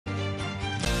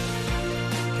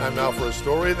Time now for a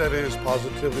story that is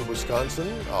positively Wisconsin,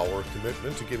 our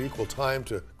commitment to give equal time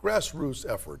to grassroots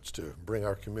efforts to bring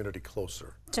our community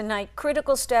closer. Tonight,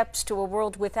 critical steps to a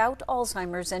world without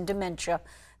Alzheimer's and dementia.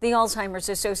 The Alzheimer's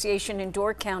Association in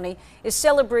Door County is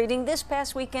celebrating this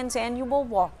past weekend's annual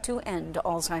Walk to End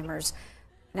Alzheimer's.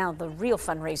 Now the real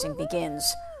fundraising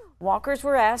begins. Walkers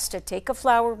were asked to take a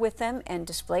flower with them and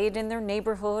display it in their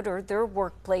neighborhood or their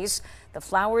workplace. The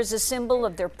flower is a symbol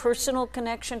of their personal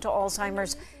connection to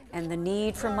Alzheimer's and the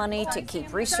need for money to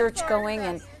keep research going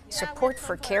and support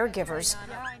for caregivers.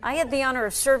 I had the honor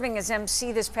of serving as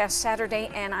MC this past Saturday,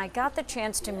 and I got the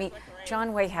chance to meet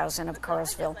John Wayhausen of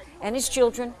Carlsville and his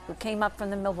children who came up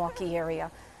from the Milwaukee area.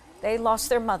 They lost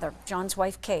their mother, John's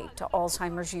wife Kay, to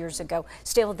Alzheimer's years ago.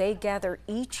 Still, they gather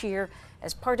each year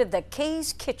as part of the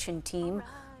Kay's Kitchen team,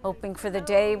 hoping for the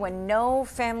day when no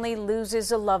family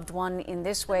loses a loved one in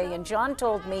this way. And John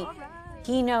told me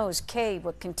he knows Kay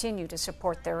will continue to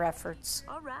support their efforts.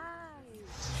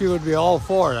 She would be all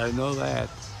for it, I know that.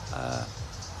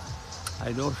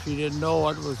 I know she didn't know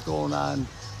what was going on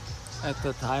at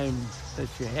the time that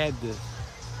she had this,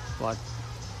 but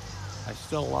I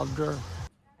still loved her.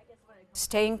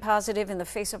 Staying positive in the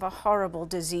face of a horrible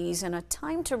disease and a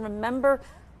time to remember,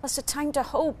 plus a time to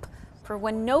hope for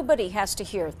when nobody has to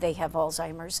hear they have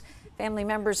Alzheimer's. Family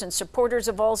members and supporters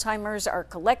of Alzheimer's are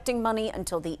collecting money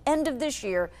until the end of this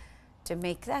year to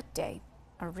make that day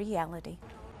a reality.